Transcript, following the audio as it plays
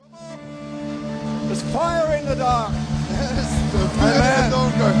fire in the dark. Vuur in het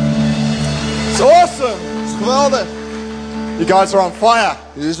donker. It's awesome. Het is geweldig. You guys are on fire.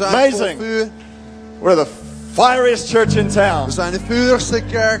 Jullie zijn vol Amazing. vuur. We're the firiest church in town. We zijn de vurigste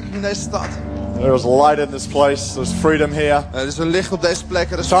kerk in deze stad. There's light in this place. There's freedom here. Er is een licht op deze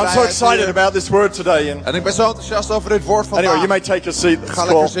plek. Er is So I'm so vrijheid excited hier. about this word today. And En ik ben zo enthousiast over dit woord vandaag. anyway, you may take a seat. That's Ga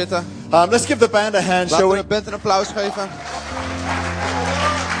cool. lekker zitten. Let's give the band a hand, shall Laten we we? de band een applaus geven.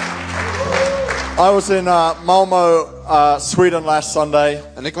 I was in Malmo, Sweden last Sunday.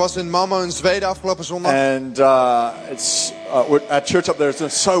 En ik was in Malmo in Zweden afgelopen zondag. And it's our church up there is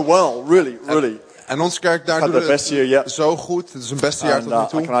doing so well, really. En onze kerk daar Had doet the best year het yet. zo goed. Het is een beste jaar And tot nu I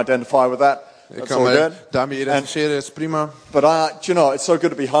toe. can identify with that. Ik That's kan all me good. daarmee identificeren, het is prima. But do you know, it's so good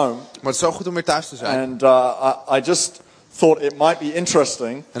to be home. Maar het is zo goed om weer thuis te zijn. And I just thought it might be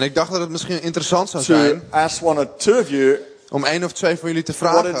interesting En ik dacht dat het misschien interessant zou to zijn ask one or two of you om 1 of 2 van jullie te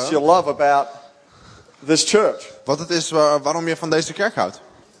what is vragen your love about this church. wat het is waarom je van deze kerk houdt.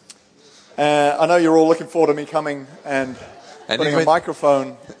 I know you're all looking forward to me coming and putting a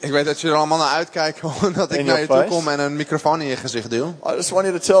microphone. Ik weet dat je er allemaal naar uitkijkt dat ik In naar je your toe kom en een microfoon in je gezicht duw. I just want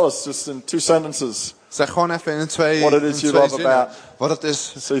you to tell us, just in 2 sentences, Zeg gewoon even in twee what it is you love zinnen about wat het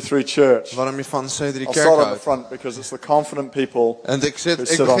is C3 Church. waarom je van C3 I'll kerk start at the houdt. front because it's the confident people. En ik sit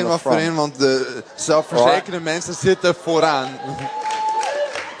begin on the wel front. voorin, want de zelfverzekerde mensen zitten vooraan.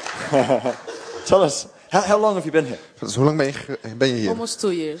 Tell us, how long have you been here? Dus hoe lang ben je hier? Almost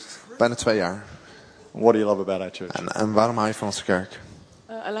 2 years. Bijna 2 jaar. What do you love about our church? En waarom hou je van onze kerk?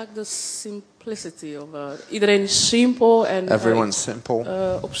 I like the simplicity of iedereen is simpel en Everyone's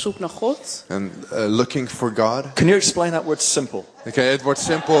simple op zoek naar God. and looking for God. Can you explain that word simple? Oké, het wordt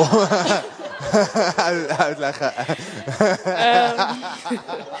simpel uitleggen.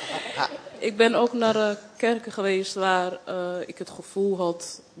 Ik ben ook naar kerken geweest waar ik het gevoel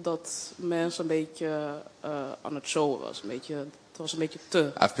had dat mensen een beetje aan het showen was. Het was een beetje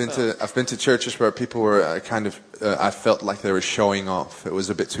te. I've been to churches where people were I felt like they were showing off. It was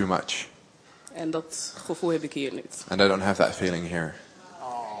a bit too much. En dat gevoel heb ik hier niet. And I don't have that feeling here.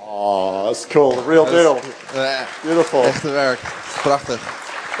 Oh, that's cool. The real deal. Beautiful. Echte werk. Prachtig.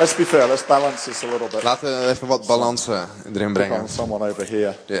 Let's be fair. Let's balance this a little bit. Laten we even wat balans erin brengen. Someone over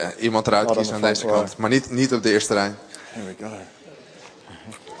here. Ja, iemand eruit Not kiezen on aan the deze front kant. Maar niet op de eerste rij. Here we go.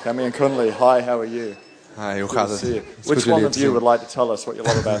 Cami and Kunli, hi, how are you? Hi, hoe Good gaat to het? see you. Het is Which goed one jullie of te you zien. would like to tell us what you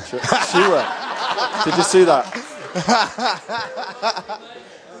love about church? Sheila, did you see that?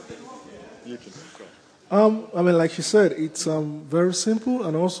 You can. I mean, like she said, it's very simple,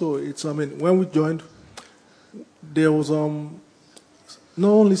 and also it's. I mean, when we joined, there was not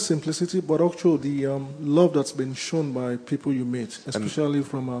only simplicity, but also the love that's been shown by people you meet, especially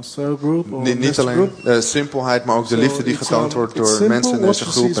from our cell group or Niet next alleen group. simpelheid, maar ook de liefde die it's, getoond wordt it's door simple, mensen in what deze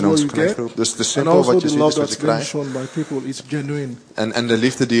you groep see is en what onze you get, connectgroep. Dus de and simpel also wat je the ziet is love wat je that's been krijgt. shown by people is genuine. En de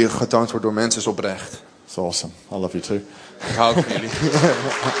liefde die getoond wordt door mensen is oprecht. It's awesome. I love you too. Ik hou ook van jullie.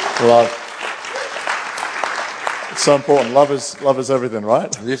 Love. It's so important. Love is everything,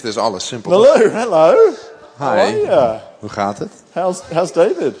 right? Liefde is alles, simpel. Hello, hello. How are Hi, you? hoe gaat het? How's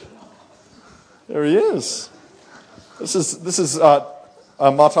David? There he is. This is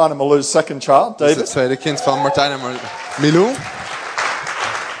Martijn and Malou's second child, Dit is het David. tweede kind van Martijn en Milou.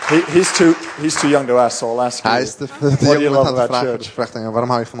 He's too young to ask, so I'll ask you. Hij is de What do you jongen love aan de about vraag. church? Dus vraagt hij, waarom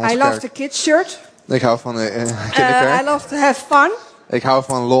hou je van onze I love kerk? the kids' church. Ik hou van de I kinderkerk. love to have fun. Ik hou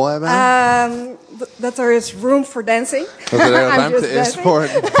van lol hebben. That there is room for dancing. Dat er I'm ruimte just is dancing. voor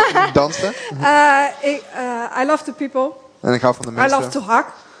dansen. I love the people. En ik hou van de I mensen. love to hug.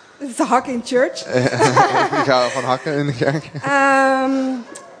 The hug in church. Ik hou van hakken in de kerk.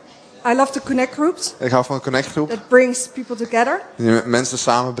 I love the connect groups. Ik hou van een connectgroep. That brings people together. Die mensen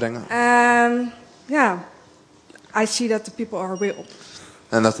samenbrengen. Yeah, I see that the people are real.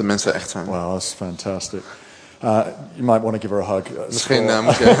 En dat de mensen echt zijn. Wow, that's fantastic. You might want to give her a hug. Misschien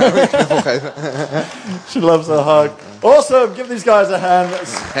moet je een knuffel geven. She loves a hug. Awesome. Give these guys a hand.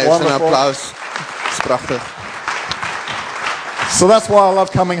 It's Geef ze een wonderful. applaus. Het is prachtig. So that's why I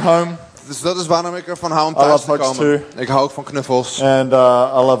love coming home. Dus dat is waarom ik ervan hou om I thuis love te hugs komen. Ik hou ook van knuffels. And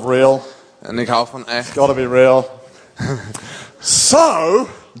I love real. En ik hou van echt. Gotta be real. So,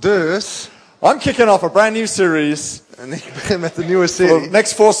 Dus, I'm kicking off a brand new series en ik begin met een nieuwe for the serie.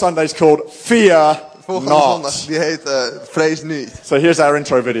 next 4 Sundays called Fear Volgende Not. zondag. Die heet Vrees niet. So here's our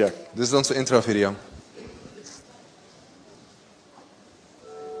intro video. Dit is onze intro video.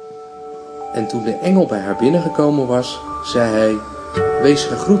 En toen de engel bij haar binnengekomen was, zei hij: Wees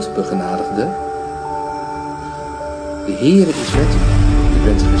gegroet, begenadigde. De Heere is met u. U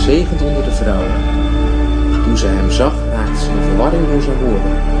bent gezegend onder de vrouwen. Toen zij hem zag, raakte ze in verwarring door zijn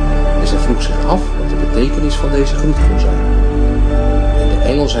woorden. en zij vroeg zich af wat de betekenis van deze groet kon zijn. En de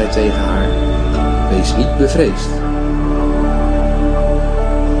engel zei tegen haar: wees niet bevreesd.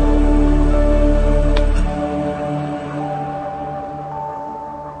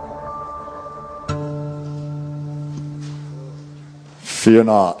 Fear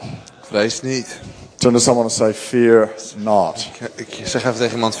not. Vrees niet. Turn to someone and say, fear not. Ik zeg even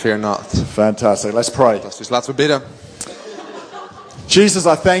tegen iemand, fear not. Fantastic. Let's pray. Dus laten we bidden. Jesus,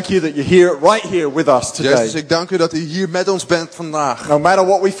 I thank you that you're here, right here with us today. Jezus, ik dank u dat u hier met ons bent vandaag. No matter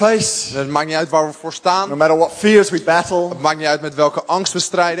what we face, Het maakt niet uit waar we voor staan. no matter what fears we battle, Het maakt niet uit met welke angst we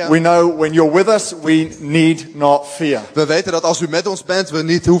strijden. we know when you're with us, we need not fear. We weten dat als u met ons bent, we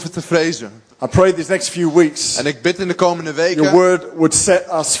niet hoeven te vrezen. I pray these next few weeks, En ik bid in de komende your weken word would set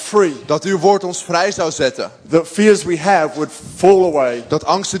us free. dat uw woord ons vrij zou zetten. The fears we have would fall away. Dat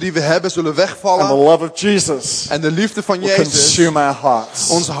angsten die we hebben zullen And the wegvallen. love of Jesus En de liefde van will Jezus consume our hearts.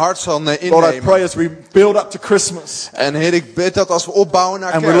 ons hart zal Lord, I innemen. pray as we build up to Christmas En Heer, ik bid dat als we opbouwen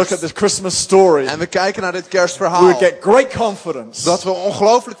naar and we look at kerst. this Christmas story, En we kijken naar dit we kerstverhaal. would get great confidence Dat we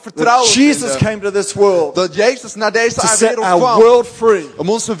ongelooflijk that vertrouwen Jesus vinden. came to this world Dat Jezus naar deze to set wereld our kwam. world free Om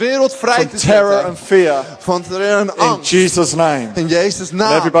onze wereld vrij from te terror zetten. and fear Van terreur en in angst. Jesus' name. In Jezus' And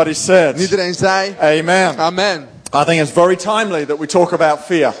naam. everybody En said, iedereen zei, Amen. amen. I think it's very timely that we talk about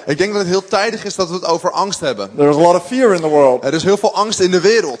fear. Ik denk dat het heel tijdig is dat we het over angst hebben. There is a lot of fear in the world. Er is heel veel angst in de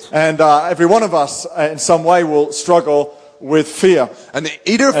wereld. And every one of us in some way will struggle with fear. En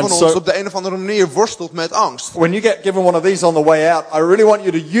ieder van And ons so- op de een of andere manier worstelt met angst. When you get given one of these on the way out, I really want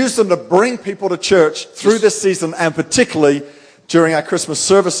you to use them to bring people to church through this season and particularly during our Christmas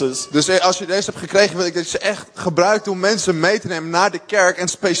services. Dus als je deze hebt gekregen, wil ik dat je ze echt gebruikt om mensen mee te nemen naar de kerk en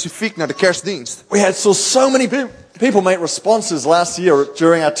specifiek naar de kerstdienst. We had so many people make responses last year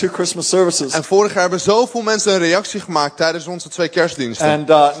during our 2 Christmas services. En vorig jaar hebben zoveel mensen een reactie gemaakt tijdens onze 2 kerstdiensten. And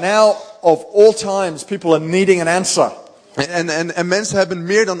now, of all times, people are needing an answer En mensen hebben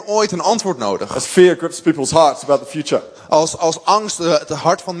meer dan ooit een antwoord nodig. as fear grips people's hearts about the future. Als angst het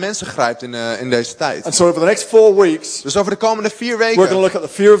hart van mensen grijpt in deze tijd. And so over the next 4 weeks, Dus over de komende 4 we're going to weken look at the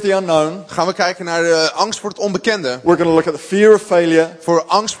fear of the unknown. gaan we kijken naar de angst voor het onbekende. We're going to look at the fear of failure. Voor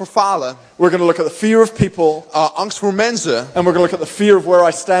angst voor falen. We're going to look at the fear of people. Angst voor mensen. And we're going to look at the fear of where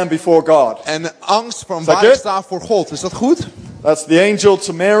I stand before God. En angst van that waar ik good? sta voor God. Is dat goed? That's the angel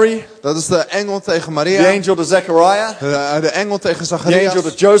to Mary, Dat is de engel tegen the Maria. angel to Zechariah, De engel tegen the Zacharias. angel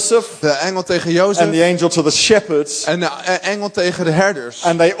to Joseph, De engel tegen and Jozef. the angel to the shepherds. En de engel tegen de herders.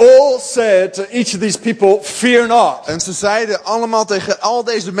 And they all said to each of these people, fear not. En ze zeiden allemaal tegen al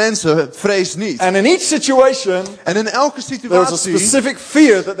deze mensen, vrees niet. And in each situation, En in elke there was a situatie specific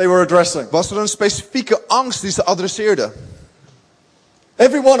fear that they were addressing. was er een specifieke angst die ze adresseerden.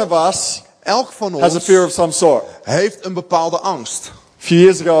 Every one of us Elk van has a ons fear of some sort. heeft een bepaalde angst. A few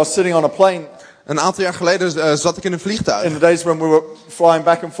years ago, I was sitting on a plane Een aantal jaar geleden zat ik in een in vliegtuig. the days when we were flying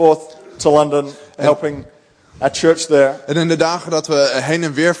back and forth to London, helping our church there. En in de dagen dat we heen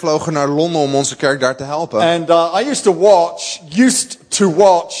en weer vlogen naar Londen om onze kerk daar te helpen. And I used to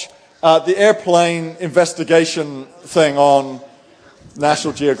watch the airplane investigation thing on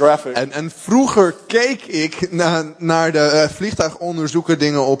National Geographic. En vroeger keek ik naar de vliegtuigonderzoeken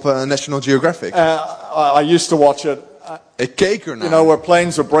dingen op National Geographic. I used to watch it. Ik keek You ernaar. know, where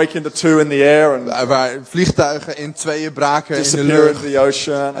planes would break into 2 in the air and Waar vliegtuigen in tweeën braken in de disappear into lucht. the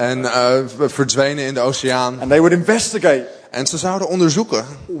ocean. En verdwenen in de oceaan. And they would investigate En ze zouden onderzoeken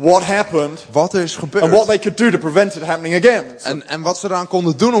what happened wat er is and what gebeurd. they could do to prevent it happening again. En wat ze eraan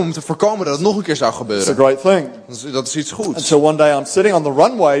konden doen om te voorkomen dat het nog een keer zou It's a gebeuren. great thing. Dat is iets goeds. Until one day I'm sitting on the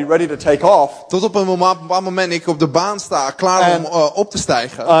runway ready to take off. Tot op een bepaald moment ik op de baan sta, klaar om op te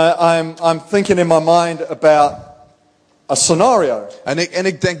stijgen. I'm thinking in my mind about a scenario. En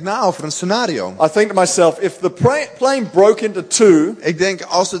ik denk na over een scenario. I think to myself, if the plane broke into 2, Ik denk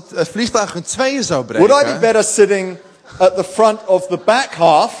als het vliegtuig in tweeën zou would I be breken, better sitting at the front of the back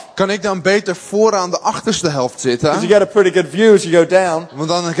half? kan ik dan beter vooraan de achterste helft Because zitten. you get a pretty good view as you go down. Want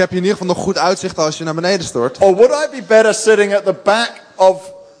dan heb je in ieder geval nog goed uitzicht als je naar beneden stort. Or would I be better sitting at the back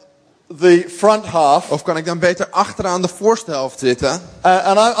of the front half? Of kan ik dan beter achteraan de voorste helft zitten.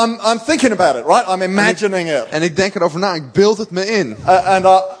 And I'm thinking about it, right? I'm imagining it. En ik denk erover na, ik beeld het me in.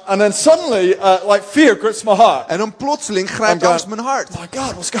 And then suddenly, like fear grips my heart. En dan plotseling grijpt I'm angst mijn hart. My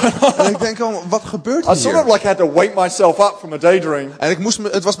God, what's going on? En ik denk, oh, wat gebeurt I sort of hier? like had to wake myself up from a daydream. En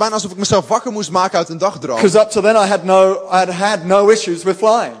het was bijna alsof ik mezelf wakker moest maken uit een dagdroom. Because up to then I had no issues with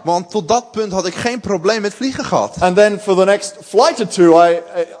flying. Want tot dat punt had ik geen probleem met vliegen gehad. And then for the next flight or two,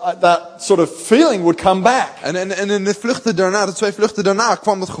 that sort of feeling would come back. En in de vluchten daarna, de 2 vluchten daarna,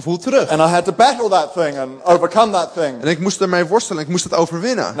 kwam dat gevoel terug. And I had to battle that thing and overcome that thing. En ik moest ermee worstelen, ik moest het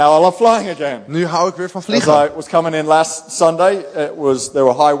overwinnen. Now I love flying again. Nu hou ik weer van As vliegen. I was coming in last Sunday, there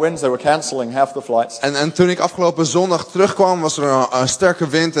were high winds. They were cancelling half the flights. En toen ik afgelopen zondag terugkwam, was er een sterke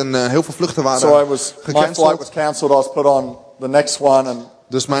wind en heel veel vluchten waren So my flight gecanceld. was cancelled. I was put on the next one, and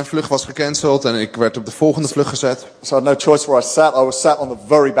Dus mijn vlucht was gecanceld en ik werd op de volgende vlucht gezet. so I had no choice where I sat. I was sat on the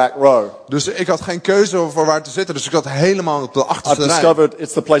very back row. Dus ik had geen keuze voor waar te zitten. Dus ik zat helemaal op de I've achterste rij. discovered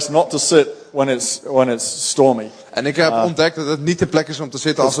it's the place not to sit when it's stormy. En ik heb ontdekt dat het niet de plek is om te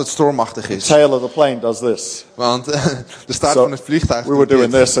zitten als het stormachtig The is. tail of the plane does this. Want de staart So van het vliegtuig we were doet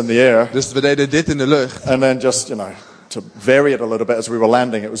doing dit. this in the air, Dus we deden dit in de lucht. and then just to vary it a little bit as we were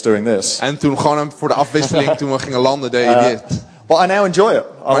landing, it was doing this. En toen gewoon voor de afwisseling, toen we gingen landen, deed je dit. But I now enjoy it.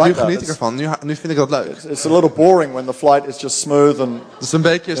 I Maar nu like that. geniet ik ervan. Nu vind ik dat leuk. It's a little boring when the flight is just smooth and Het is een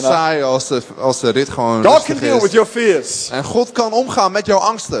beetje saai als de rit gewoon God can rustig deal with is. your fears. En God kan omgaan met jouw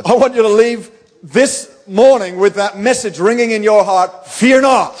angsten. I want you to leave this morning with that message ringing in your heart. Fear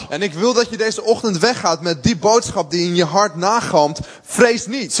not. En ik wil dat je deze ochtend weggaat met die boodschap die in je hart nagalmt. Vrees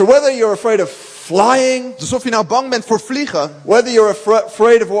niet. So whether you're afraid of flying, Dus of je nou bang bent voor vliegen. whether you're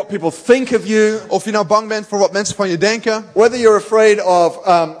afraid of what people think of you, Of je nou bang bent voor wat mensen van je denken. whether you're afraid of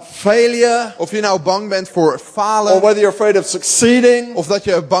failure, Of je nou bang bent voor or falen. whether you're afraid of succeeding, Of dat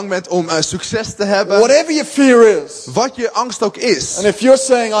je bang bent om succes te hebben. whatever your fear is. Wat je angst ook is. And if you're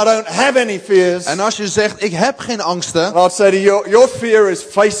saying, I don't have any fears, En als je zegt, ik heb geen angsten. I'd say to you, your fear is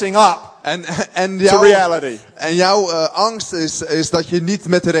facing up En to reality. jouw angst is dat je niet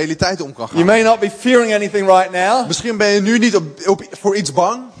met de realiteit om kan You gaan. may not be fearing anything right now, Misschien ben je nu niet voor iets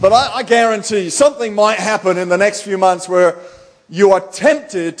bang. but I guarantee you something might happen in the next few months where you are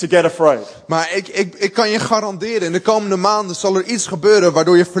tempted to get afraid. Maar ik kan je garanderen, in de komende maanden zal er iets gebeuren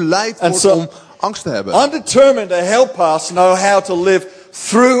waardoor je verleid And wordt so- om angst te hebben. I'm determined to help us know how to live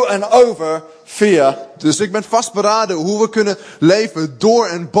through and over fear. Dus ik ben vastberaden hoe we kunnen leven door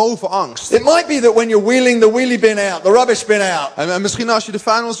en boven angst. It might be that when you're wheeling the wheelie bin out, the rubbish bin out, En misschien als je de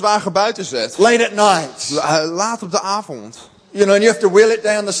vuilniswagen buiten zet, late at night, laat op de avond. you know, and you have to wheel it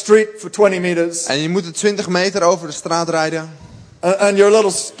down the street for 20 meters, En je moet het 20 meter over de straat rijden. and you're a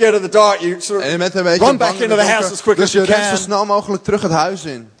little scared of the dark, you sort En je of bent een beetje run bang back in into het the donker. house as quick Dus as je you rent zo can. snel mogelijk terug het huis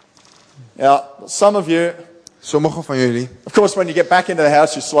in. Yeah, some of you, Sommigen van jullie. of course, when you get back into the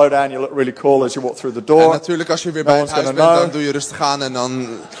house, you slow down, you look really cool as you walk through the En door. natuurlijk als je weer No bij het one's huis gonna bent, know. dan doe je rustig aan en dan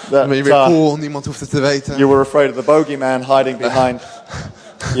That, ben je weer cool. Niemand hoeft het te weten. You were afraid of the bogeyman hiding behind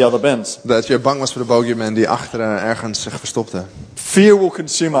the other bins. Dat je bang was voor de bogeyman die achter ergens zich verstopte. Fear will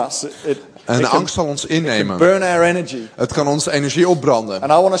consume us. En de can angst zal ons innemen. burn our energy. Het kan onze energie opbranden.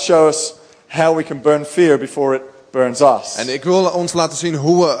 And I want to show us how we can burn fear before it burns us. En ik wil ons laten zien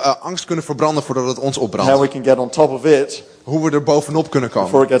hoe we angst kunnen verbranden voordat het ons How opbrandt. we can get on top of it Hoe we er bovenop kunnen before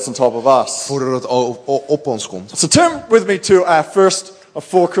komen. it gets on top of us. Voordat het op ons komt. So turn with me to our first of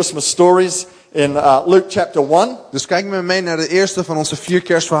 4 Christmas stories in Luke chapter 1. Dus kijk met me mee naar de eerste van onze 4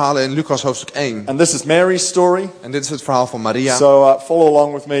 kerstverhalen in Lucas hoofdstuk 1. And this is Mary's story. En dit is het verhaal van Maria. So follow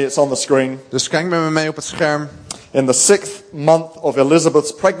along with me. It's on the screen. Dus kijk met me mee op het scherm. In the 6th month of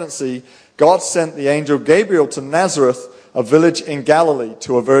Elizabeth's pregnancy, God sent the angel Gabriel to Nazareth, a village in Galilee,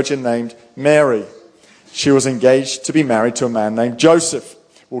 to a virgin named Mary. She was engaged to be married to a man named Joseph.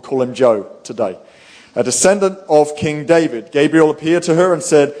 We'll call him Joe today. A descendant of King David. Gabriel appeared to her and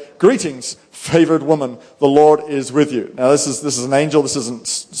said, "Greetings, favored woman, the Lord is with you." Now this is an angel. This isn't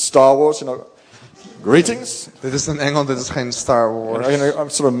Star Wars, you know. Greetings. Dit is een engel, dit is geen Star Wars. I'm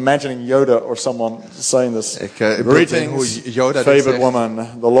sort of imagining Yoda or someone saying this. Ik beeld in hoe Yoda dit favored zegt. woman,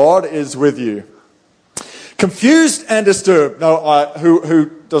 the Lord is with you. Confused and disturbed. No, who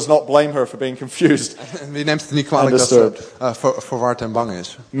does not blame her for being confused? En wie neemt het niet kwalijk dat ze verward en bang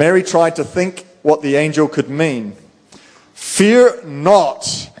is? Mary tried to think what the angel could mean. Fear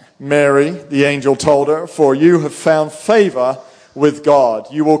not, Mary, the angel told her, for you have found favor with God.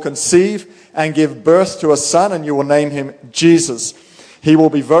 You will conceive and give birth to a son, and you will name him Jesus. He will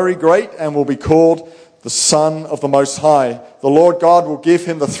be very great and will be called the Son of the Most High. The Lord God will give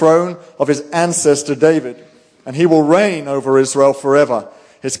him the throne of his ancestor David, and he will reign over Israel forever.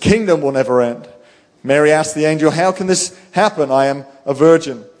 His kingdom will never end. Mary asked the angel, "How can this happen? I am a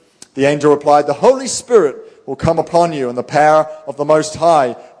virgin." The angel replied, "The Holy Spirit will come upon you, and the power of the Most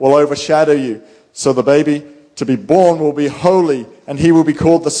High will overshadow you. So the baby to be born will be holy, and he will be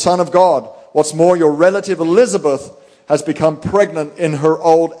called the Son of God. What's more, your relative Elizabeth has become pregnant in her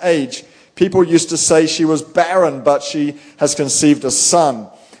old age. People used to say she was barren, but she has conceived a son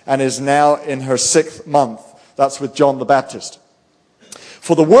and is now in her 6th month." That's with John the Baptist.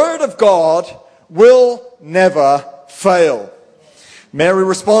 "For the word of God will never fail. Mary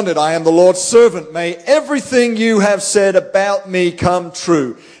responded, I am the Lord's servant. May everything you have said about me come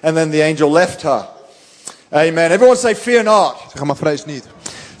true. And then the angel left her. Amen. Everyone say, fear not. Zeg maar, vrees niet.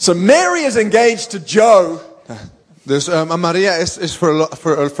 So Mary is engaged to Joe. Dus Maria is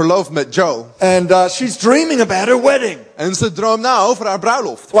verloofd met Joe. And she's dreaming about her wedding. En ze droomt na over haar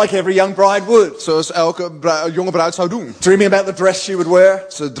bruiloft. Like every young bride would. Zoals elke jonge bruid zou doen. Dreaming about the dress she would wear.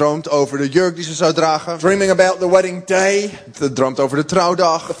 Ze droomt over de jurk die ze zou dragen. Dreaming about the wedding day. Ze droomt over de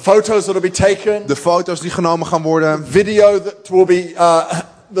trouwdag. The photos that will be taken. De foto's die genomen gaan worden. Video that will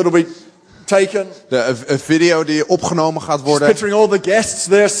be taken. De video die opgenomen gaat She's worden. picturing all the guests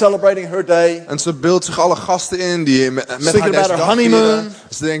there celebrating her day. En ze beeldt zich alle gasten in die met haar Thinking deze about her dag honeymoon. vieren.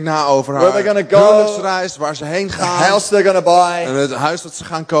 Ze denkt na over Where haar they're gonna go. huwelijksreis, waar ze heen The gaan. house they're going to buy. En het huis dat ze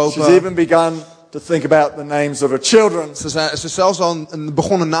gaan She's kopen. even begun to think about the names of her children. Ze is zelfs al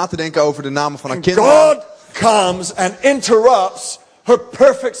begonnen na te denken over de namen van haar kinderen. God comes and interrupts her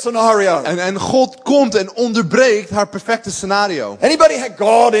perfect scenario. En God komt en onderbreekt haar perfecte scenario. Anybody had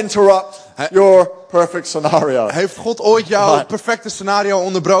God interrupt your perfect scenario? Heeft God ooit jouw Maar- perfecte scenario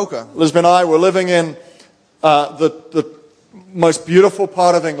onderbroken? Elizabeth and I were living in the most beautiful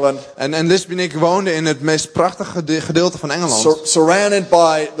part of England, En Lisbeth en ik woonden in het meest prachtige gedeelte van Engeland. surrounded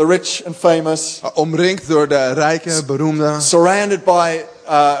by the rich and famous, Omringd door de rijke, beroemde. surrounded by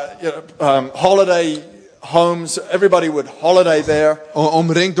holiday homes. Everybody would holiday there.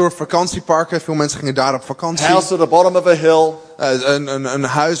 Omringd door vakantieparken. Veel mensen gingen daar op vakantie. House at the bottom of a hill. Een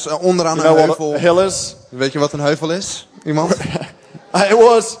huis onderaan You een know what a heuvel. hill is? Weet je wat een heuvel is? Iemand? It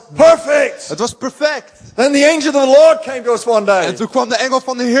was perfect. Het was perfect. Then the angel of the Lord came to us one day. En toen kwam de engel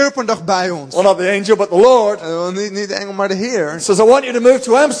van de Heer op een dag bij ons. Well, not the angel, but the Lord. Niet de engel, maar de Heer. Says, I want you to move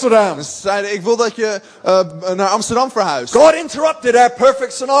to Amsterdam. En ze zeiden, ik wil dat je naar Amsterdam verhuist. God interrupted our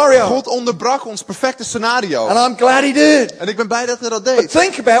perfect scenario. God onderbrak ons perfecte scenario. And I'm glad he did. En ik ben blij dat hij dat But deed.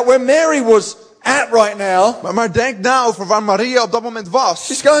 think about where Mary was at right now. Maar denk na over waar Maria op dat moment was.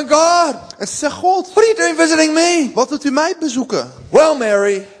 She's going, God, En ze zegt, God, what are you doing visiting me? wat doet u mij bezoeken? Well,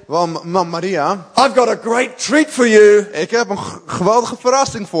 Mary, Wel, Maria, I've got a great treat for you. ik heb een geweldige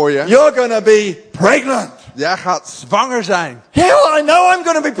verrassing voor je. You're going to be pregnant. Jij gaat zwanger zijn. Yeah, well, I know I'm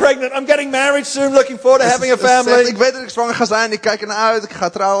going to be pregnant. I'm getting married soon, looking forward to En having a ze zegt, family. ik weet dat ik zwanger ga zijn. Ik kijk ernaar uit. Ik ga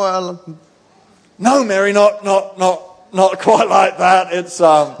trouwen. No, Mary, not quite like that. It's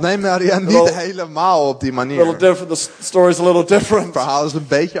Nee, Maria, niet Little- helemaal op die a little manier. different. The story's a little Het different. verhaal is een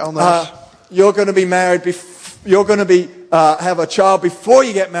beetje anders. You're going to be married. You're going to be have a child before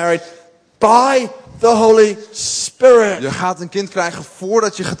you get married by the Holy Spirit. Je gaat een kind krijgen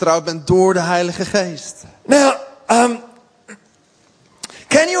voordat je getrouwd bent door de Heilige Geest. Now,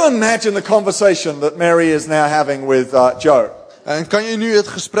 can you imagine the conversation that Mary is now having with Joe? En kan je nu het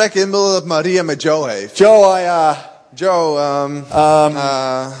gesprek inbeelden dat Maria met Joe heeft? Joe, Joe,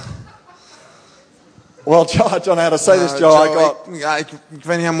 well, Joe, I don't know how to say this, Joe. ik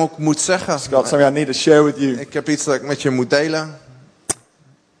weet niet helemaal hoe ik moet zeggen. Got something I need to share with you. Ik heb iets dat ik met je moet delen.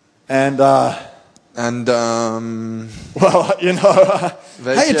 And En well, you know,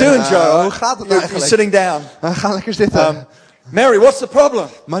 Weet how you je, doing, Joe? hoe gaat het You're eigenlijk? sitting down. ga lekker zitten. Mary, what's the problem?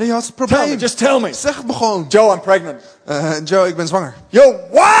 Maria, wat is het Tell me, probleem? just tell me. Zeg het me gewoon. Joe, I'm pregnant. Joe, ik ben zwanger. Yo,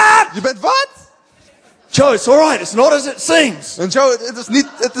 what? Je bent wat? Joe, it's all right. It's not as it seems. En Joe,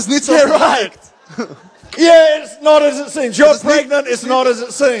 het is niet zo. Yeah, right. Yeah, it's not as it seems. You're Het is niet- pregnant. It's not as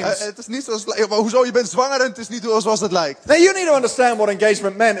it seems. Het is niet zoals. Hoezo, je bent zwanger en het is niet zoals het lijkt. Now, you need to understand what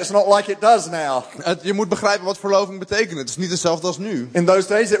engagement meant. It's not like it does now. Je moet begrijpen wat verloving betekent. Het is niet hetzelfde als nu. In those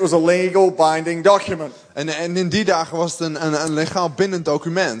days, it was a legal binding document. En in die dagen was het een legaal bindend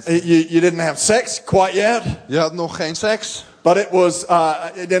document. You didn't have sex quite yet, Je had nog geen seks. but it was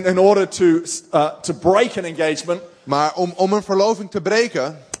in order to break an engagement, Maar om een verloving te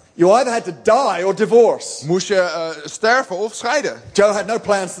breken, you either had to die or divorce. moest je sterven of scheiden. Joe had no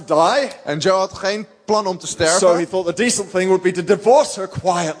plans to die, En Joe had geen plan om te so sterven. he thought the decent thing would be to divorce her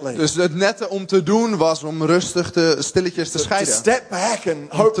quietly. Dus het nette om te doen was om rustig stilletjes te To scheiden. step back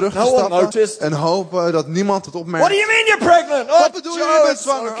and Om hope terug te no one stappen noticed. en hopen dat niemand het What do opmerkt. you mean you're pregnant? Oh, Wat bedoel je, Joe, je bent it's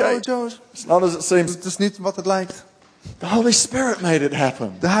zwanger? okay. Oh, Joe, It's not as it seems. het is niet wat het lijkt. The Holy Spirit made it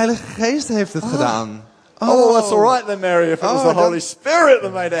happen. De Heilige Geest heeft het gedaan. Oh, that's all right then, Mary, if it was Oh, the dan- Holy Spirit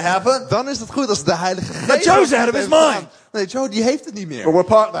that made it happen. Dan is het goed als de Heilige Geest But Joe's het out of his heeft gedaan. mind. Nee, Joe die heeft het niet But meer. we'll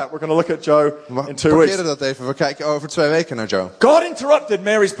park that. We're going to look at Joe We in 2 weeks. parkeren dat even. We kijken over 2 weken naar Joe. God interrupted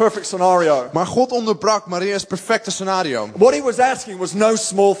Mary's perfect scenario. Maar God onderbrak Maria's perfecte scenario. What he was asking was no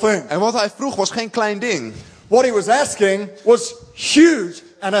small thing. En wat hij vroeg was geen klein ding. What he was asking was huge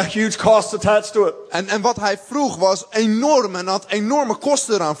and a huge cost attached to it. En wat hij vroeg was enorm en had enorme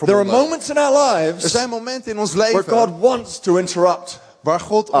kosten eraan There are verbonden. moments in our Er lives zijn momenten in ons where leven God wants to interrupt. waar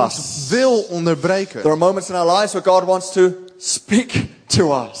God ons wil onderbreken. There are moments in our lives where God wants to speak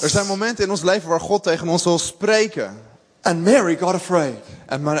to us. Er zijn momenten in ons leven waar God tegen ons wil spreken. And Mary got afraid.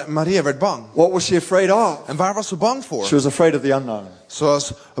 En Maria werd bang. What was she afraid of? En waar was ze bang voor? She was afraid of the unknown. Ze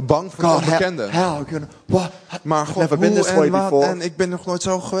was bang voor het God, onbekende. how? What? Maar I've God, never been hoe this way en wat? before. En ik ben nog nooit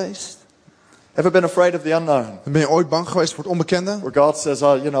zo geweest. Ever been afraid of the unknown? Ben je ooit bang geweest voor het onbekende? Where God says,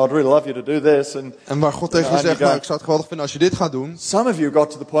 oh, I'd really love you to do this. En waar God tegen je and zegt, you go- nou, ik zou het geweldig vinden als je dit gaat doen. Some of you got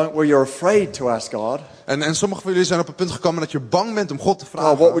to the point where you're afraid to ask God, En sommige van jullie zijn op het punt gekomen dat je bang bent om God te oh, what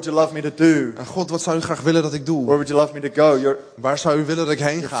vragen. would you love me to do? En God, wat zou u graag willen dat ik doe? Where would you love me to go? You're Waar zou u willen dat ik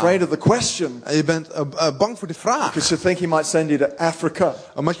heen ga? afraid of the question En je bent bang voor de vraag. because you think he might send you to Africa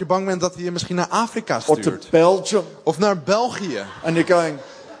Omdat je bang bent dat hij je misschien naar Afrika or to stuurt. Belgium. Of naar België. And you're going,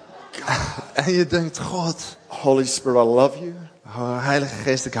 En je denkt, God, Holy Spirit, I love you. Heilige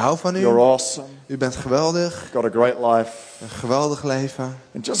Geest, ik hou van You're u. awesome. U bent geweldig. You've got a great life. Een geweldig leven.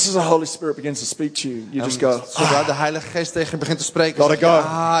 And just as the Holy Spirit begins to speak to you, you En just go, zodra de Heilige Geest tegen je begint te spreken, Gotta zeg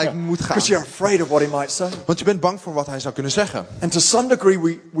je, go. ik moet gaan. because you're afraid of what he might say. Want je bent bang voor wat hij zou kunnen zeggen. And to some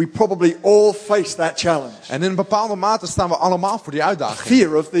degree, we probably all face that challenge. En in een bepaalde mate staan we allemaal voor die uitdaging.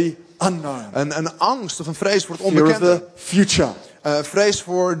 Fear of the unknown. Een angst of een vrees voor het Fear of onbekende. the future. Vrees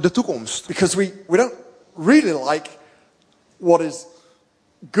voor de toekomst. Because we don't really like what is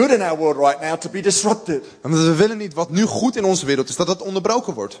good in our world right now to be disrupted. En we willen niet wat nu goed in onze wereld is, dat het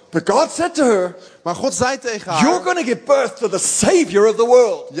onderbroken wordt. But God said to her, Maar God zei tegen you're haar, going to give birth to the Savior of the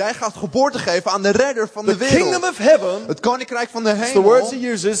world. jij gaat geboorte geven aan de redder van de The kingdom wereld. of heaven, Het koninkrijk van de it's the words he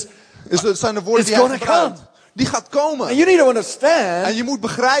hemel, uses, zijn de woorden is die hij gonna gebruikt. come. Die gaat and komen. you need to En understand, je moet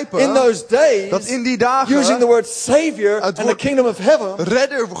begrijpen in those days, dat in die dagen using the word Savior het and the woord kingdom of heaven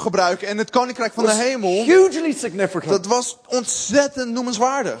redder gebruiken en het koninkrijk van de was hemel, hugely significant. dat was ontzettend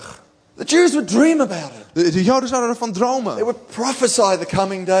noemenswaardig. The Jews would dream about it. De Joden zouden ervan They dromen. would prophesy the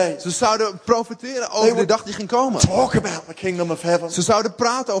coming days. Ze zouden profiteren over They de would dag die ging komen. Talk about the kingdom of heaven. Ze zouden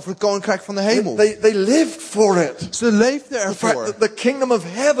praten over het koninkrijk van de hemel. They lived for it. Ze leefden The fact ervoor. that the kingdom of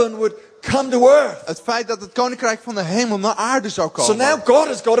heaven would come to earth. Het feit dat het koninkrijk van de hemel naar aarde zou So now komen. God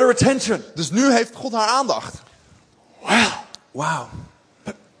has got her attention. Dus nu heeft God haar aandacht. Wow. Wauw.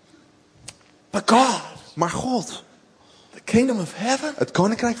 But God, Maar God, the kingdom of heaven, het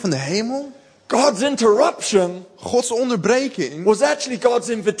koninkrijk van de hemel, God's interruption Gods onderbreking, was actually God's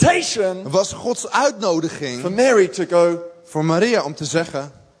invitation was Gods uitnodiging for Mary to go voor Maria om te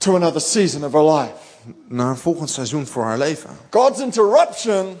zeggen to another season of her life. naar een volgend seizoen voor haar leven. God's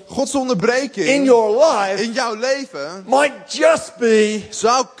interruption Gods onderbreking in your life in jouw leven might just be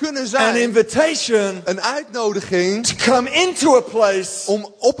zou kunnen an zijn invitation een uitnodiging to come into a place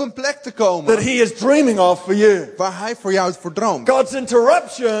om op een plek te that komen He is dreaming of for you. waar hij voor jou voor droomt. God's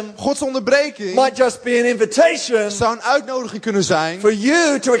interruption Gods onderbreking might just be an invitation zou een uitnodiging kunnen zijn, for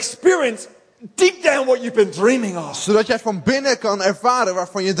you to experience deep down what you've been dreaming of. zodat jij van binnen kan ervaren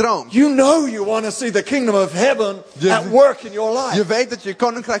waarvan je droomt. You know you want to see the kingdom of heaven at work in your life. Je weet dat je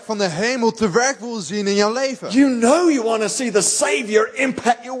koninkrijk van de hemel te werk wil zien in jouw leven. You know you want to see the Savior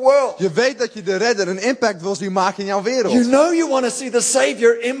impact your world. Je weet dat je de redder een impact wil zien maken in jouw wereld. You know you want to see the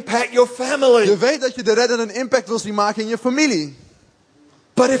Savior impact your family. Je weet dat je de redder een impact wil zien maken in je familie.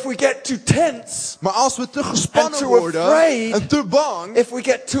 But if we get too tense, Maar als we te And gespannen too worden afraid. en te bang, if we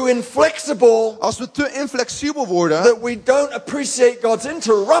get too inflexible, als we te inflexibel worden, that we don't appreciate God's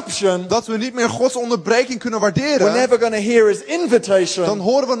interruption, dat we niet meer Gods onderbreking kunnen we're waarderen, never going to hear His dan invitation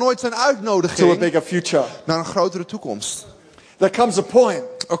horen we nooit zijn to a uitnodiging bigger future. naar een grotere toekomst. There comes a point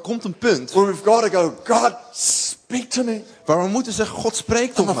Er komt een punt where we've got to go, God, speak to me. waar we moeten zeggen, God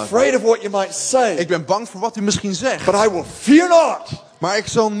spreekt I'm tot me. afraid of what you might say, Ik ben bang voor wat u misschien zegt, but I will fear not, maar ik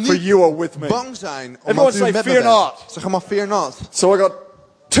zal for niet you are with me. bang zijn, Everyone omdat u say, met me "Fear bent." not. Zeg maar, fear not. So I got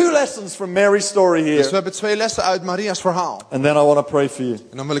two lessons from Mary's story Dus we here, hebben 2 lessen uit Maria's verhaal. and then I want to pray for you.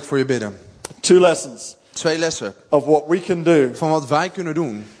 En dan wil ik voor je bidden. 2 lessons 2 lessen of what we can do van wat wij kunnen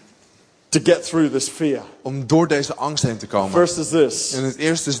doen to get through this fear. om door deze angst heen te komen. First is this: En het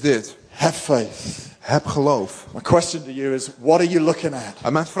eerste is dit. have faith. Heb geloof. My question to you is, what are you looking at?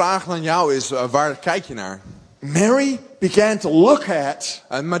 En mijn vraag aan jou is, waar kijk je naar? Mary began to look at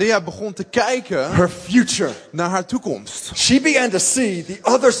En Maria begon te kijken her future. naar haar toekomst. She began to see the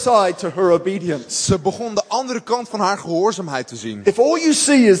other side to her obedience. Ze begon de andere kant van haar gehoorzaamheid te zien. If all you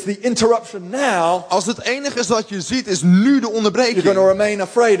see is the interruption now, Als het enige is wat je ziet is nu de you're onderbreking, going to remain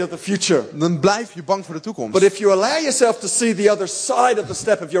afraid of the future. dan blijf je bang voor de toekomst. But if you allow yourself to see the other side of the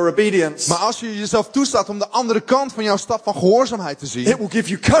step of your obedience, Maar als je jezelf toestaat om de andere kant van jouw stap van gehoorzaamheid te zien, it will give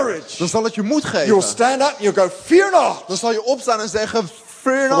you courage. dan zal het je moed You'll geven. stand up and you'll go, fear not, Dan zal je opstaan en zeggen,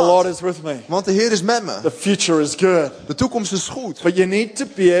 fear for the Lord not, is with me. want de Heer is met The me. future is good. De toekomst is goed. But you need to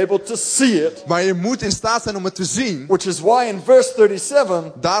be able to see it, Maar je moet in staat zijn om het te zien. which is why in verse 37,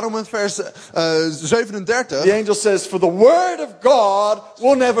 Daarom in vers 37, the angel says, for the word of God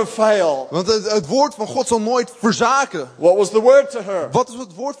will never fail. want het woord van God zal nooit verzaken. What was the word to her? Wat is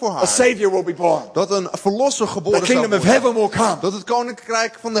het woord voor A haar? Savior will be born. Dat een verlosser The geboren zal kingdom of worden. heaven will come. Dat het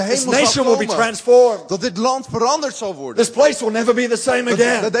koninkrijk van de This hemel zal nation will be komen. transformed. Dat dit land veranderd zal worden. This place will never be the same Dat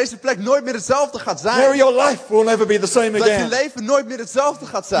again. deze plek nooit meer hetzelfde gaat Mary, zijn. your life will never be the same Dat je again. leven nooit meer hetzelfde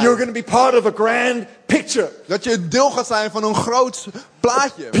gaat You're zijn. going to be part of a grand picture. Dat je deel gaat zijn van een groot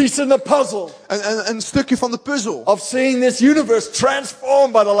plaatje. Piece in the puzzle Een stukje van de puzzel. of seeing this universe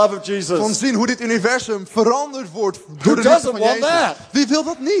transformed by the love of Van Jesus. zien hoe dit universum veranderd wordt Who door de liefde doesn't van want Jezus. that? Wie wil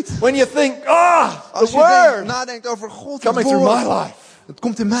dat niet? When you think, the Als je word nadenkt over God, coming het through my woord. life. Het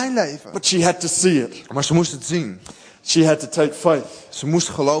komt in mijn leven. But she had to see it. Maar ze moest het zien. She had to take faith. Ze moest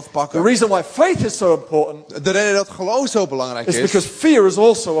geloof The pakken. reason why faith is so important De reden dat geloof zo belangrijk is is, because fear is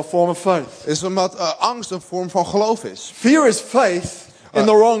also a form of faith. is omdat angst een vorm van geloof is. Fear is faith in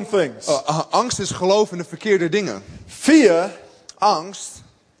the wrong things. Angst is geloof in de verkeerde dingen. Fear Angst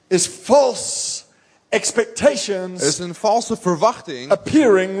is false expectations is een valse verwachting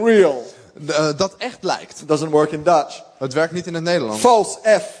appearing real. dat echt lijkt. It doesn't work in Dutch. Het werkt niet in het Nederlands. False,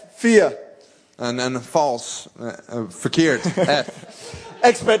 F, fear. En vals, verkeerd, F.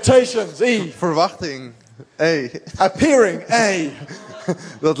 Expectations, E. Verwachting, E. Appearing, A.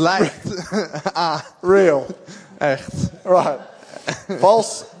 Dat lijkt, A. Real. Echt. Right.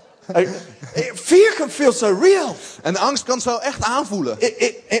 False. Fear can feel so real. En angst kan zo echt aanvoelen.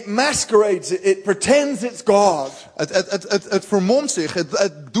 It masquerades, it pretends it's God. Het vermomt zich,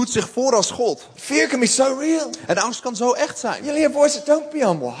 het doet zich voor als God. Fear can be so real. En angst kan zo echt zijn. You'll hear voices, don't be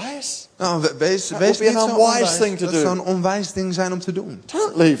unwise. Nou, wees would niet be an zo unwise onwijs. thing to Dat do. zou een onwijs ding zijn om te doen.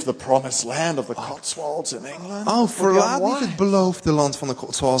 Don't leave the promised land of the Cotswolds in England. Oh, It would be verlaat niet unwise. het beloofde land van de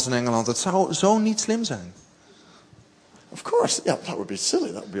zoals in Engeland. Het zou zo niet slim zijn. Of course, yeah, that would be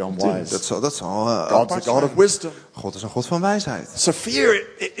silly. That would be unwise. Dat zou God's a apart God of zijn. wisdom. God is een God van wijsheid. So fear,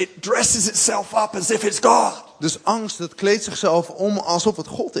 it dresses itself up as if it's God. Dus angst, het kleedt zichzelf om alsof het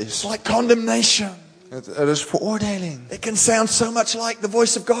God is. It's like condemnation. Er is veroordeling. It can sound so much like the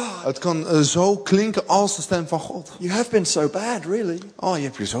voice of God. Het kan zo klinken als de stem van God. You have been so bad, really. Oh, je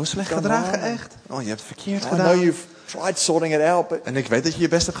hebt je zo slecht Come gedragen, on. echt. Oh, je hebt verkeerd I know gedaan. you've tried sorting it out, but En ik weet dat je je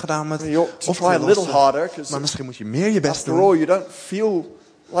best hebt gedaan met you ought to op try te a little lossen. harder, because Maar misschien moet je meer je best after all, doen. you don't feel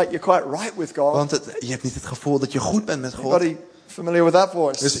like you're quite right with God. Want je hebt niet het gevoel dat je goed bent met God. Anybody familiar with that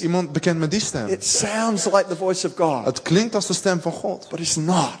voice? Is iemand bekend met die stem? It sounds like the voice of God, Het klinkt als de stem van God. but it's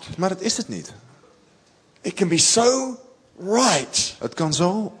not. Maar dat is het niet. It can be so right Het kan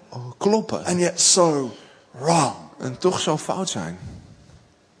zo kloppen. and yet so wrong. En toch zo fout zijn.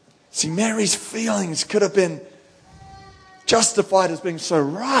 See, Mary's feelings could have been justified as being so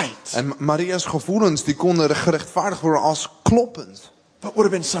right, En Maria's gevoelens die konden gerechtvaardigd worden als kloppend. but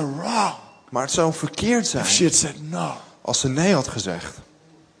would have been so wrong Maar het zou verkeerd if she zijn had said no. als ze nee had gezegd.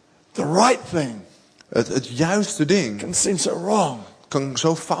 The right thing Het juiste ding can seem so wrong, kan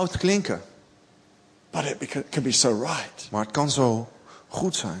zo fout klinken. but it can be so right. Maar het kan zo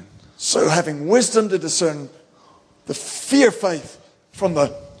goed zijn. So having wisdom to discern the fear faith from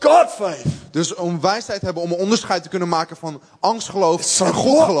the God faith Dus om wijsheid hebben om een onderscheid te kunnen maken van angstgeloof Zo en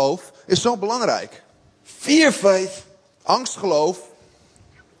godgeloof is zo belangrijk. fear faith Angstgeloof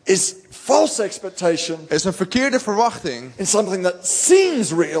is false expectation is een verkeerde verwachting in something that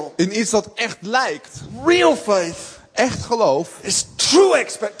seems real. in iets dat echt lijkt. Real faith Echt geloof is true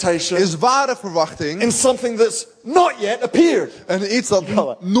expectation is ware verwachting in something that's not yet appeared. en iets dat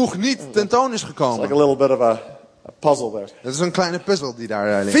nog niet tentoon is Like a gekomen. little bit of a puzzle there. Het is een kleine puzzel die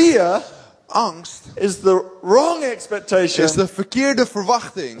daar ligt. Fear Angst is the wrong expectation, is de verkeerde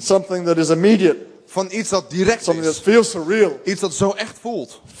verwachting something that is immediate, van iets dat direct something that is. feels so real. Iets dat zo echt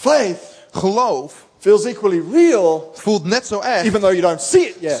voelt. Faith Geloof feels equally real, voelt net zo echt. even though you don't see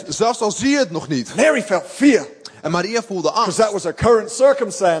it yet. Zelfs al zie je het nog niet. Mary felt fear. En Maria voelde because angst. that was her current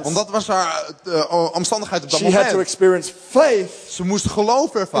circumstance. Want dat was haar omstandigheid op dat She had to moment. experience faith Ze moest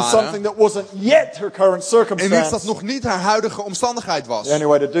geloof in ervaren something that wasn't yet her current in iets circumstance. dat nog niet haar huidige omstandigheid was. The only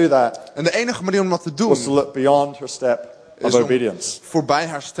way to do that En de enige manier om dat te was to doen look beyond her step of is om obedience. voorbij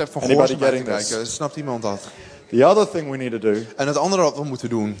haar step van Anybody gehoorzaamheid te getting this? kijken. Snapt iemand dat? The other thing we need to do, En het andere wat we moeten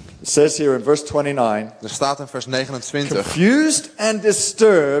doen, it says here in verse 29, er staat in vers 29. confused and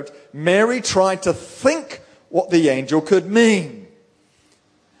disturbed, Mary tried to think what the angel could mean.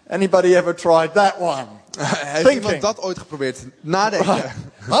 Anybody ever tried that one? Heeft Thinking. iemand dat ooit geprobeerd? Nadenken.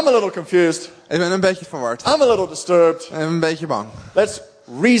 I'm a little confused. Ik ben een beetje verward. I'm a little disturbed. En een beetje bang. Let's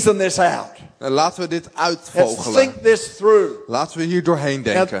reason this out. Laten we dit Let's uitvogelen. think this through. Laten we hier doorheen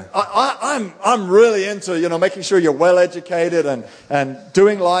Now, denken. I'm really into, making sure you're well educated and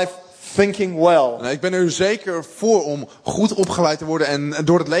doing life thinking well. Nou, ik ben er zeker voor om goed opgeleid te worden en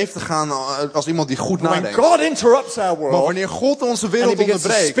door het leven te gaan als iemand die goed When nadenkt. God interrupts our Maar world wanneer God onze and He wereld begins to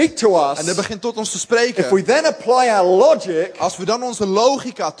onderbreekt speak to en hij us, begint tot ons te if we spreken, then apply our logic, als we dan onze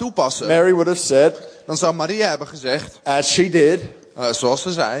logica toepassen, Mary would have said, dan zou Maria hebben gezegd, as she did, zoals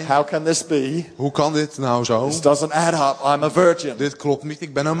ze zei, how can this be? hoe kan dit nou zo? This doesn't add up. I'm a virgin. Dit klopt niet,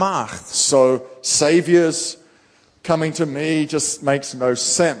 ik ben een maagd. So saviors coming to me just makes no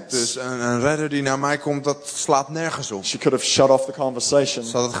sense. Dus een redder die naar mij komt, dat slaat nergens op. She could have shut off the conversation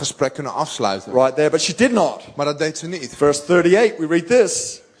Ze had het gesprek kunnen afsluiten. right there, but she did not. Maar dat deed ze niet. Verse 38, we read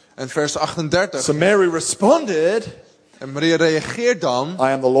this. En vers 38. So Mary responded, En Maria reageert dan. I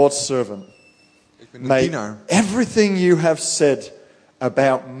am the Lord's servant. Ik ben een May dienaar. everything you have said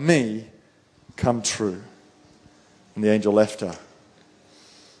about me come true. And the angel left her.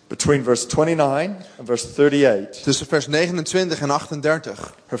 Between verse 29 and verse 38, Tussen vers 29 en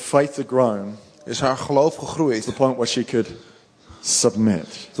 38 her faith had grown is haar geloof gegroeid. to the point where she could submit.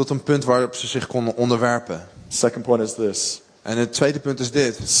 Tot een punt waarop ze zich kon onderwerpen. Second point is this: En het tweede punt is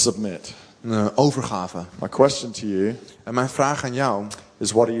dit. submit. Een overgave. My question to you En mijn vraag aan jou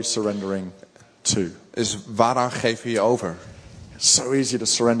is, what are you surrendering to? is, waaraan geef je je over? It's so easy to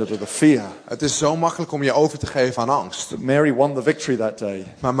surrender to the fear. Het is zo makkelijk om je over te geven aan angst. But Mary won the victory that day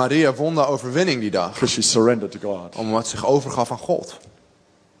Maar Maria won de overwinning die dag. because she surrendered to God. Omdat ze zich overgaf aan God.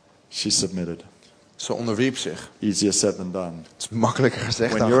 She submitted. Ze onderwierp zich. Easier said than done. Het is makkelijker gezegd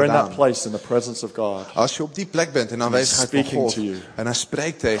When dan you're in that gedaan. place in the presence of God, Als je op die plek bent in de aanwezigheid van speaking God. to you. En hij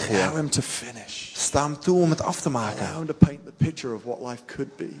spreekt tegen allow je. Him to finish. Sta hem toe om het af te maken. Allow Him to paint the picture of what life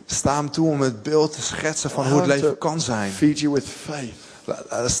could be. Sta hem toe om het beeld te schetsen van hoe Allow het Him leven to kan zijn. feed you with faith.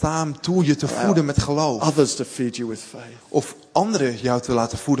 Sta hem toe je te voeden met geloof. Others to feed you with faith. Of anderen jou te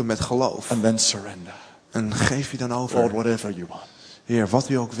laten voeden met geloof. And then surrender. En geef je dan Lord, over. whatever you want. Heer, wat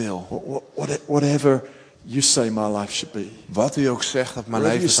u ook wil. Whatever you say my life should be. Wat u ook zegt dat mijn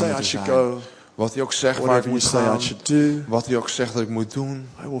Wherever leven you zou say I moeten should zijn. go. Wat u ook zegt waar ik Whatever you moet say I gaan. should do. Wat u ook zegt dat ik moet doen.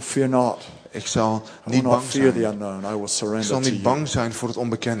 I will fear not. Ik zal I will niet not bang fear the zijn. unknown. I will Ik surrender zal to niet you. bang zijn voor het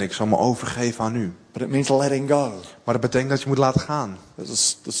onbekende. Ik zal me overgeven aan u. But it means letting go. Maar dat betekent dat je moet laten gaan.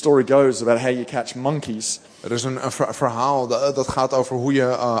 The story goes about how you catch monkeys. Er is een verhaal dat gaat over hoe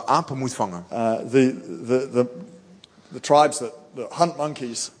je apen moet vangen. The tribes that hunt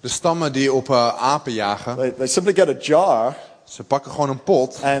monkeys, De stammen die op apen jagen, they simply get a jar ze pakken gewoon een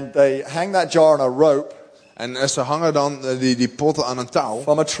pot. and they hang that jar on a rope En ze hangen dan die pot aan een touw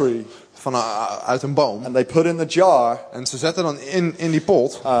from a tree. uit een boom. And they put in the jar En ze zetten dan in die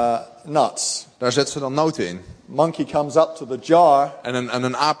pot, nuts. daar zetten ze dan noten in. Monkey comes up to the jar, En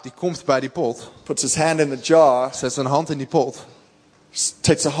een aap die komt bij die pot, puts his hand in the jar, zet zijn hand in die pot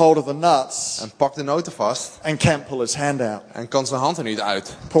takes a hold of the nuts, en pakt de noten vast. and can't pull his hand out. En kan zijn hand er niet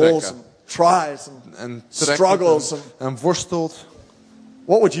uit Pulls trekken. and tries and En trekt struggles. het en worstelt.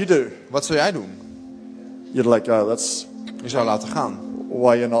 What would you do? Wat zou jij doen? You'd let go. That's Je zou laten gaan.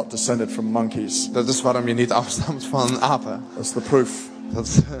 why you're not descended from monkeys. Dat is waarom je niet afstamt van apen. That's the proof Dat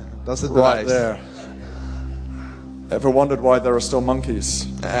is het right bewijs. there. Ever wondered why there are still monkeys?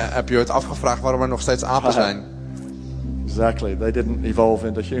 Heb je het afgevraagd waarom er nog steeds apen zijn? Exactly. They didn't evolve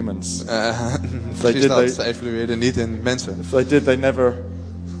into humans. Precies did, dat. they- Ze evolueerden niet in mensen. If they did,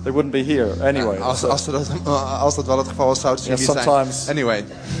 they wouldn't be here anyway. Als dat wel het geval was, zouden ze Yeah, niet zijn. sometimes- Anyway.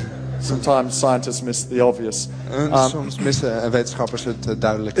 Sometimes scientists miss the obvious. Soms missen wetenschappers het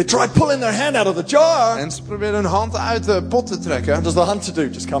duidelijk. They tried pulling their hand out of the jar. En ze proberen hun hand uit de pot te trekken. What does the hunter do?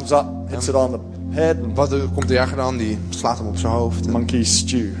 Just comes up, hits it on the head, and Wat komt de jager dan? Die slaat hem op zijn hoofd. monkey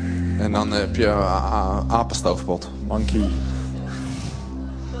stew. En dan heb je apenstoofpot.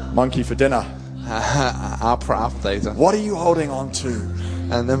 Monkey for dinner. Aap voor avondeten. What are you holding on to?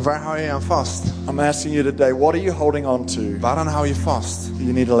 En waar hou je aan vast? I'm asking you today, what are you holding on to Waaraan hou je vast? that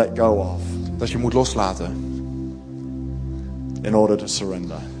you need to let go of? Dat je moet loslaten. in order to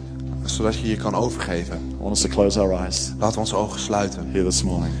surrender. Zodat je je kan overgeven. I want us to close our eyes Laten we onze ogen sluiten here this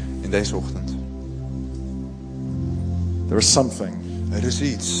morning. in deze ochtend. There is something Er is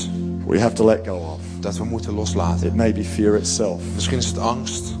iets we have to let go of. dat we moeten loslaten. It may be fear itself. Misschien is het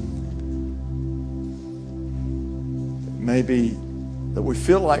angst. It may be that we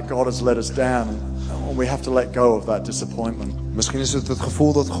feel like God has let us down and we have to let go of that disappointment. Misschien is het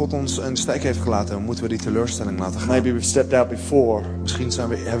gevoel dat God ons een steek heeft gelaten en moeten we die teleurstelling laten gaan. Maybe we've stepped out before Misschien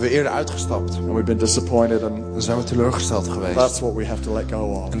hebben we eerder uitgestapt and we've been disappointed, and en zijn we teleurgesteld geweest. that's what we have to let go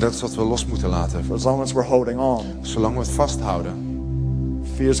of. En dat is wat we los moeten laten. For as long as we're holding on, Zolang we het vasthouden,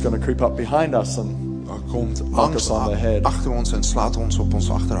 fear's going to creep up behind us, and dan komt us angst on the head. achter ons en slaat ons op ons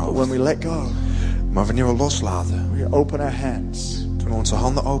but achterhoofd. when we let go, Maar wanneer we loslaten, we open our hands, toen we onze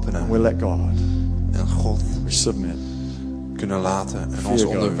handen openen we let God, en God we submit. kunnen laten en Fear ons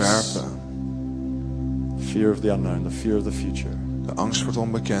goes. onderwerpen. Fear of the unknown, the fear of the future, De angst voor het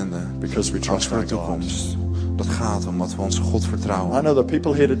onbekende, because we angst trust voor our de God. toekomst. Dat gaat omdat we onze God I vertrouwen. know there are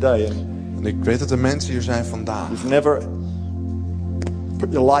people here today, and En ik weet dat er mensen hier zijn vandaag. you've never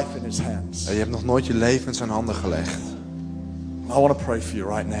put your life in His hands. En je hebt nog nooit je leven in zijn handen gelegd. I want to pray for you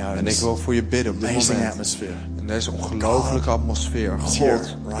right now in En ik this wil voor je bidden op dit amazing moment. atmosphere. In deze ongelofelijke atmosfeer. is here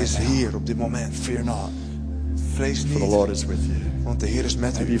God right is now. hier op dit moment. Fear not, Vrees for the niet, Lord is with you. want de Heer is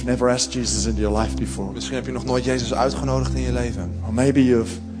met Maybe u. you've never asked Jesus into your life before. Misschien heb je nog nooit Jezus uitgenodigd in je leven. Or maybe you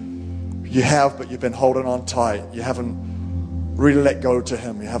have, but you've been holding on tight. You haven't really let go to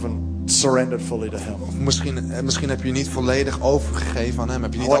Him. You haven't surrendered fully to Him. Of misschien heb je je niet volledig overgegeven aan hem.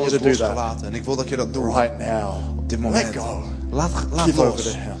 Heb je niet I want alles you to do losgelaten. En ik wil dat je dat doet. Right now, Op dit moment. let go. Laat Give over los. to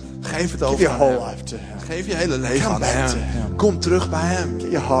Him. Geef het Give over your aan whole hem. life to Him. Geef je hele leven Come aan back to hem. Him. Kom terug bij hem.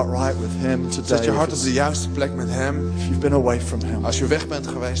 Get your heart right with Him today. Zet je hart If op it's- de juiste plek met hem. If you've been away from Him, Als je weg bent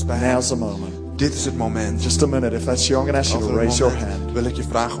geweest bij hem. now's the moment. Dit is het moment. Just a minute. If that's you, I'm going to ask you Over to het raise your moment hand. wil ik je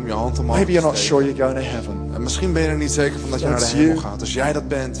vragen om je hand omhoog Maybe te you're not steken. sure you're going to heaven. En misschien ben je er niet zeker van dat je naar de That's hemel you. gaat. Als jij dat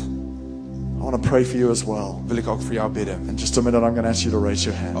bent, I want to pray for you as well. wil ik ook voor jou bidden. In just a minute, I'm going to ask you to raise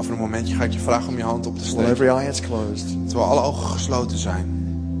your hand. Over een momentje ga ik je vragen om je hand op te While steken. every eye is closed. Terwijl alle ogen gesloten zijn.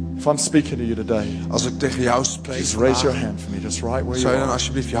 If I'm speaking to you today, Als ik tegen jou spreek just raise your vandaag, hand for me, just right where zou you je dan are.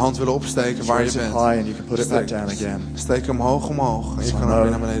 alsjeblieft je hand willen opsteken Just waar je raise it bent. high and you can put it back down again. Steek hem hoog omhoog en je So kan I hem weer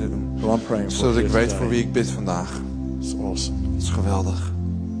know naar beneden doen. who I'm praying for Zodat ik here weet voor today. wie ik bid vandaag. It's awesome. Dat is geweldig.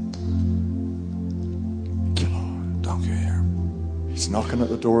 Thank you, Lord. Dank u, Heer. He's knocking at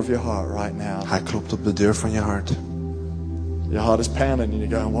the door of your heart right now. Hij klopt op de deur van je hart. Your heart is pounding and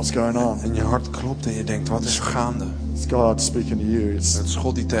you're going, what's going on? En je hart klopt en je denkt, wat is er gaande? It's God speaking to you. It's Het is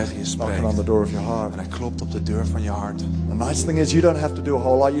God die tegen je knocking on spreekt. the door of your heart. En hij klopt op de deur van je hart. The nice thing is you don't have to do a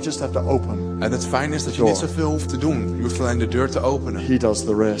whole lot. You just have to open. En het fijne is dat je Door. niet zoveel hoeft te doen. Je hoeft alleen de deur te openen. He does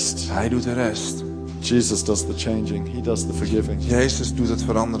the rest. Hij doet de rest. Jesus does the changing. He does the forgiving. Jezus doet het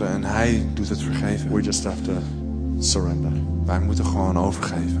veranderen en hij doet het vergeven. We just have to surrender. Wij moeten gewoon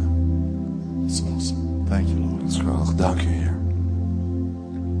overgeven. It's awesome. Thank you, Lord. Dat is geweldig. Dank u, Heer.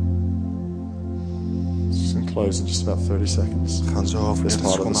 Just going to close in just about 30 seconds. We gaan zo over This 30 part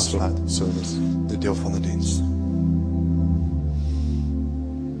of seconden the afsluiten. service. Dit deel van de dienst.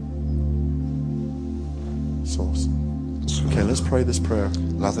 It's awesome. Dat is Okay, geweldig. let's pray this prayer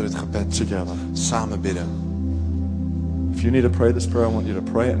Laten we dit gebed together. samen bidden. If you need to pray this prayer, I want you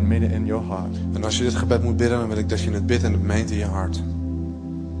to pray it and mean it in your heart. En als je dit gebed moet bidden, dan wil ik dat je het bidt en het meent in je hart.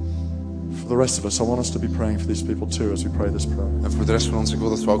 For the rest of us, I want us to be praying for these people too as we pray this prayer. En voor de rest van ons, ik wil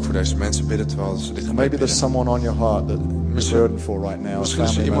dat we ook voor deze mensen bidden terwijl ze dit gebed Maybe there's bidden. someone on your heart that you're Misschien- burdened for right now. A Misschien is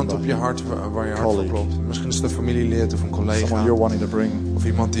er family iemand op member, je hart waar je hart voor colleague. klopt. Misschien is het een familielid of een someone collega. you're wanting to bring Of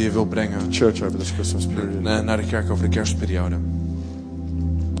iemand die je wil brengen to church over this Christmas period. naar de kerk over de kerstperiode.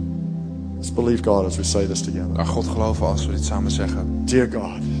 Let's believe God as we say this together. Naar God geloven als we dit samen zeggen. Dear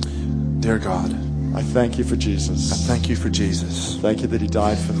God, Dear God, I thank you for I Jesus. thank you for Jesus. Thank you that he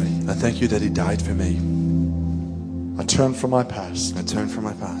died for me. I thank you that he died for me. I turn from my past I turn from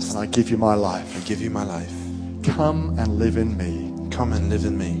my past. and I give you my life. I give you my life. Come and live in me. Come and live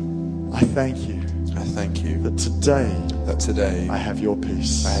in me. I thank you I thank you that today that today I have your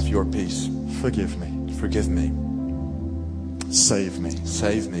peace. I have your peace. Forgive me. Forgive me. Save me.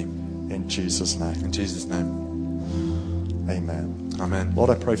 Save me. In Jesus' name. In Jesus' name. Amen. Amen. Lord,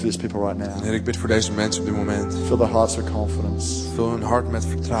 I pray for these people right En now. Heer, ik bid voor deze mensen op dit moment. Fill their hearts with confidence, Vul hun hart met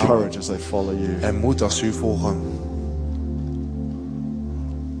vertrouwen courage as they follow you, en moed als ze u volgen.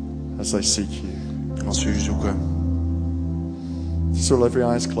 as they seek you. Als ze u zoeken. Still, every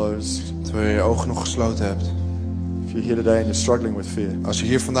eye is closed. Terwijl je je ogen nog gesloten hebt. If you're here today and you're struggling with fear, Als je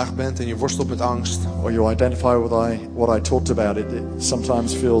hier vandaag bent en je worstelt met angst. or you identify with what I talked about, it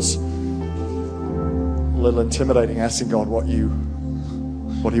sometimes feels a little intimidating asking God what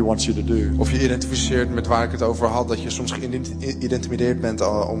He wants you to do. Of je identificeert met waar ik het over had, dat je soms geïntimideerd bent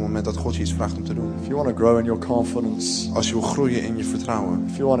op het moment dat God je iets vraagt om te doen. If you want to grow in your confidence, Als je wil groeien in je vertrouwen.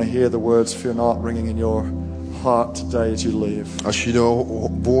 if you want to hear the words fear not ringing in your heart today as you leave, Als je de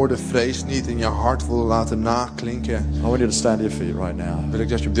woorden vrees niet in je hart wil laten naklinken, I want you to stand to your feet right now. wil ik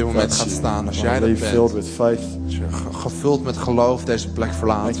dat je op dit moment gaat staan. Als jij dat leave filled bent, with faith, als je gevuld met geloof deze plek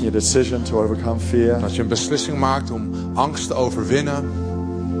verlaat. making a decision to overcome fear. Dat je een beslissing maakt om angst te overwinnen.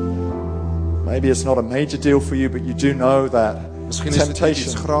 Maybe it's not a major deal for you, but you do know that Misschien is het niet iets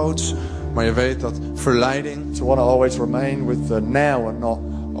temptation groots, maar je weet dat verleiding to want to always remain with the now and not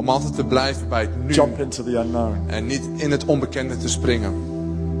om altijd te blijven bij het nu jump into the unknown. en niet in het onbekende te springen.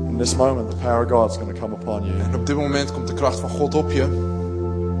 In this moment, the power of God is going to come upon you. En op dit moment komt de kracht van God op je.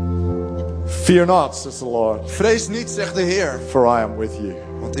 Fear not, says the Lord, Vrees niet, zegt de Heer, for I am with you.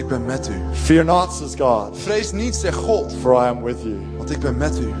 want ik ben met u. Fear not, says God, Vrees niet, zegt God, for I am with you. want ik ben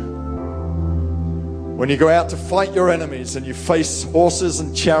met u. When you go out to fight your enemies and you face horses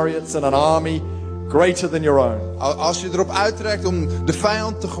and chariots and an army greater than your own, Als je erop uittrekt om de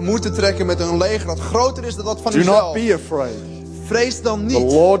vijand tegemoet te trekken met een leger dat groter is dan dat van do not uzelf. be afraid. Vrees dan The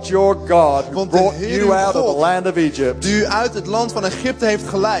niet. Lord your God, who Want de brought Heer you uw out of God, the land of Egypt, die u uit het land van Egypte heeft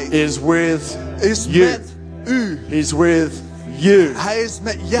geleid, is with is you. met u. He's with you. Hij is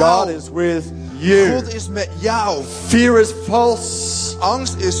met God jou. is with you. God is met jou. Fear is false.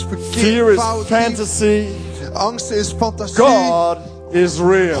 Angst is verkeerd. Fear is fout. fantasy. Angst is fantasie. God is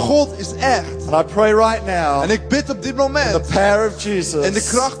real. God is echt. And I pray right now, En ik bid op dit in the moment, power of Jesus, in de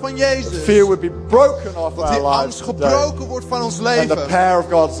kracht van Jezus, fear would be broken off dat our die lives angst today. gebroken wordt van ons And the leven. power of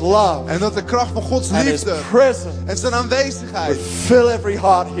God's love En dat de kracht van Gods and His liefde presence en zijn aanwezigheid would fill every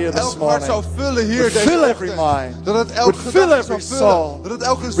heart here this elk hart zou morning. vullen hier Would deze fill every ochtend. mind. Dat het elk Would fill gedachte zou every soul. vullen. Dat het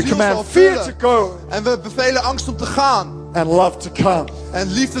elke We ziel zou command fear to vullen. go En we bevelen angst om te gaan. and love to come. En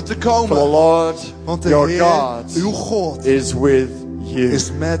liefde te For the komen. Lord, Want de your Heer, God, uw God, is with you.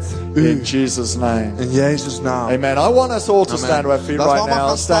 is met In u. Jesus' name. In Jezus' naam. Amen. I want us all to Amen. stand to our feet Laten we right allemaal now.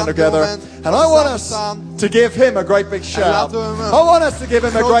 gaan staan Stand op dit together. moment. And I Laten we want samen us staan. to give Him a great big shout. laten we hem I want us to give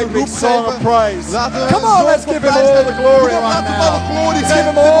Him a grote great big roep song of geven. praise. Laten we Come hem on, zo'n let's give Him prijs all the geven. glory Kom op, right laten we hem alle now. glorie Let's give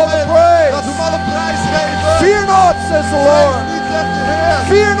geven Him op dit all the moment. praise. Laten we hem alle prijs geven. Fear not, says the Lord. Vrees niet, zegt de Heer.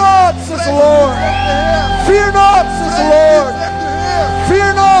 Fear not, says the Lord. Vrees niet, zegt de Heer. Fear not, says the Lord. Vrees niet, zegt de Heer.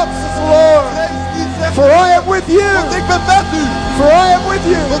 Fear not, says the Lord. Vrees niet, zegt For de I Heer. am with you. Want ik ben met u. For I am with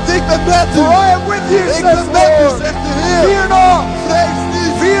you. Want ik ben met u. For I am with you, Ik says ben the met u, Lord. zegt de Heer. Fear not. Vrees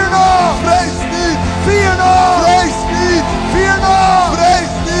niet. Fear not. Vrees niet. Fear not. Vrees niet. Fear not.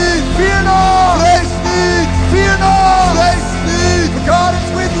 Vrees niet. Fear not. Vrees niet. Fear not. Vrees niet. God is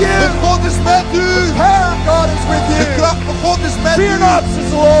with you. De God is met u. The power of God is with De you. kracht van God is met Fear u. not, says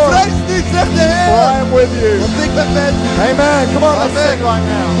the Lord. Vrees niet, zegt de For I Heer. am with you. Want ik ben met u. Amen. Come on, let's Amen. sing right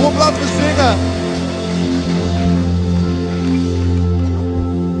now. Kom op, laten we zingen.